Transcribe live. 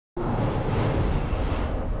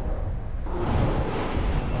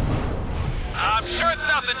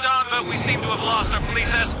than dawn, but we seem to have lost our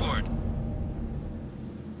police escort.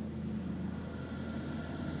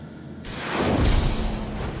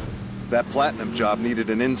 That platinum job needed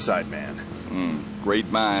an inside man. Great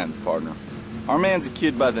minds, partner. Our man's a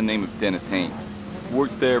kid by the name of Dennis Haynes.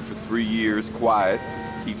 Worked there for 3 years, quiet,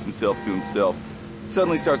 keeps himself to himself.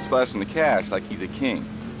 Suddenly starts splashing the cash like he's a king.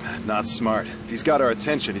 Not smart. If he's got our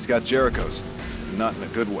attention, he's got Jericho's. Not in a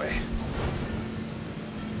good way.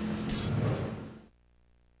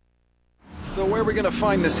 So where are we gonna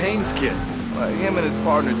find this Haynes kid? Him and his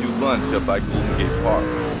partner do lunch up by Golden Gate Park.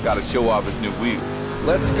 Gotta show off his new wheels.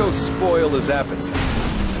 Let's go spoil his appetite.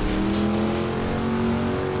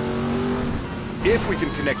 If we can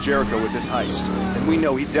connect Jericho with this heist, then we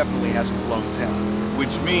know he definitely hasn't blown town.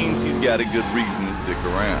 Which means he's got a good reason to stick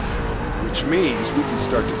around. Which means we can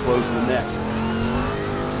start to close the net.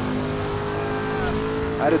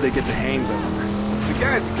 How did they get to Haynes, I wonder? The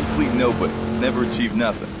guy's a complete nobody. Never achieved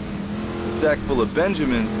nothing. A sack full of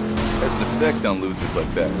Benjamins has an effect on losers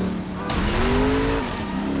like that.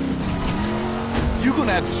 You're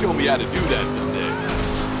gonna have to show me how to do that someday.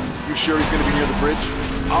 You sure he's gonna be near the bridge?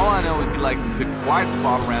 All I know is he likes to pick a quiet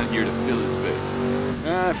spot around here to fill his face.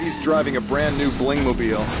 If he's driving a brand new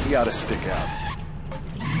Blingmobile, he ought to stick out.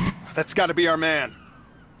 That's gotta be our man.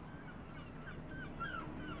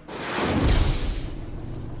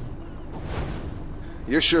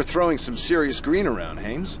 You're sure throwing some serious green around,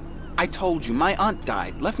 Haynes. I told you, my aunt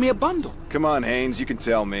died. Left me a bundle. Come on, Haynes, you can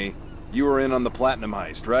tell me. You were in on the platinum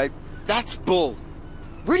heist, right? That's bull.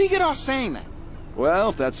 Where do you get off saying that? Well,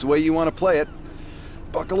 if that's the way you want to play it.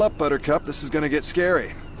 Buckle up, Buttercup. This is gonna get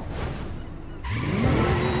scary.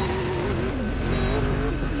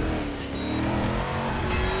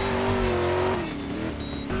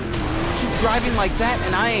 Keep driving like that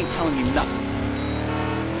and I ain't telling you nothing.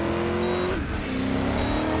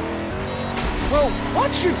 Bro,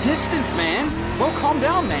 watch your distance, man. Bro, calm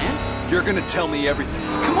down, man. You're gonna tell me everything.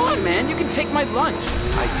 Come on, man. You can take my lunch.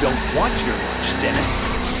 I don't want your lunch, Dennis.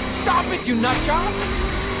 Stop it, you nutjob!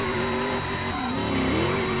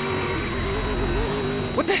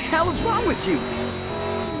 What the hell is wrong with you?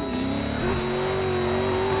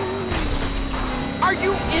 Are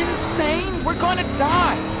you insane? We're gonna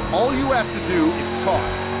die. All you have to do is talk.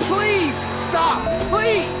 Please, stop,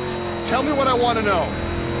 please! Tell me what I want to know.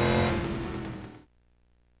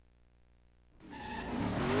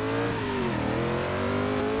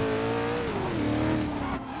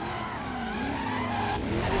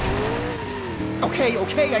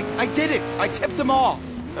 Okay, I did it. I tipped them off.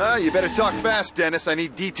 You better talk fast, Dennis. I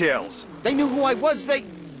need details. They knew who I was.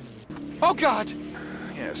 Oh, God.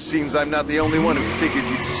 Yeah, seems I'm not the only one who figured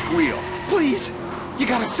you'd squeal. Please, you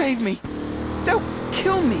gotta save me. They'll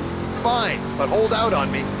kill me. Fine, but hold out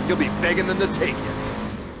on me. You'll be begging them to take you.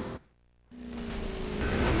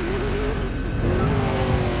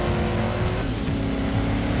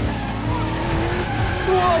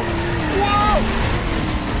 Whoa! Whoa!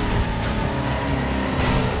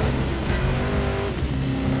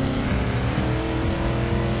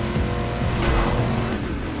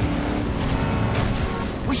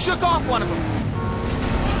 We shook off one of them.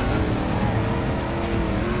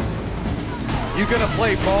 You gonna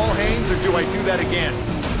play ball, Haynes, or do I do that again?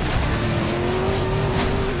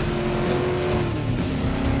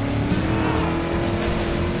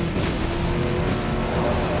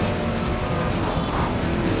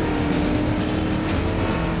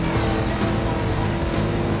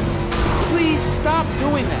 Please stop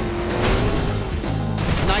doing that.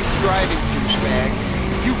 Nice driving, douchebag.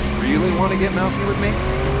 You really want to get mouthy with me?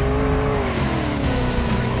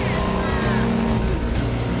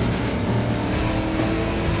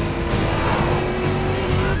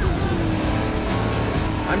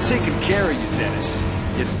 I'm taking care of you, Dennis.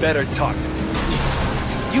 You'd better talk to me.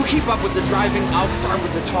 You keep up with the driving, I'll start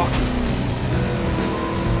with the talking.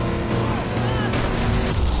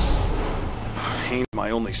 Haynes,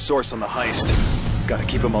 my only source on the heist. Gotta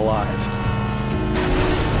keep him alive.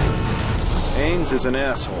 Haynes is an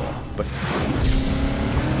asshole, but...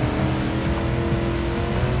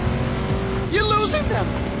 You're losing them!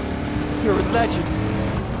 You're a legend.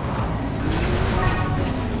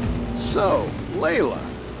 So, Layla.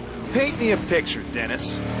 Paint me a picture,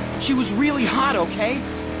 Dennis. She was really hot, okay?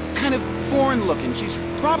 Kind of foreign looking. She's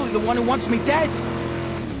probably the one who wants me dead.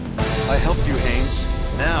 I helped you, Haynes.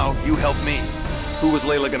 Now, you help me. Who was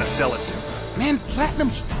Layla gonna sell it to? Man,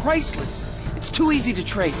 platinum's priceless. It's too easy to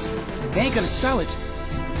trace. They ain't gonna sell it.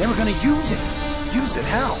 They were gonna use it. Use it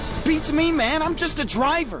how? Beats me, man. I'm just a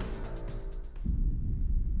driver.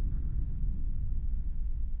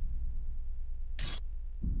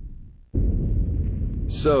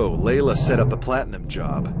 So, Layla set up the platinum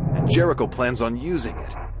job, and Jericho plans on using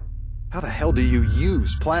it. How the hell do you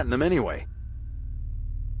use platinum anyway?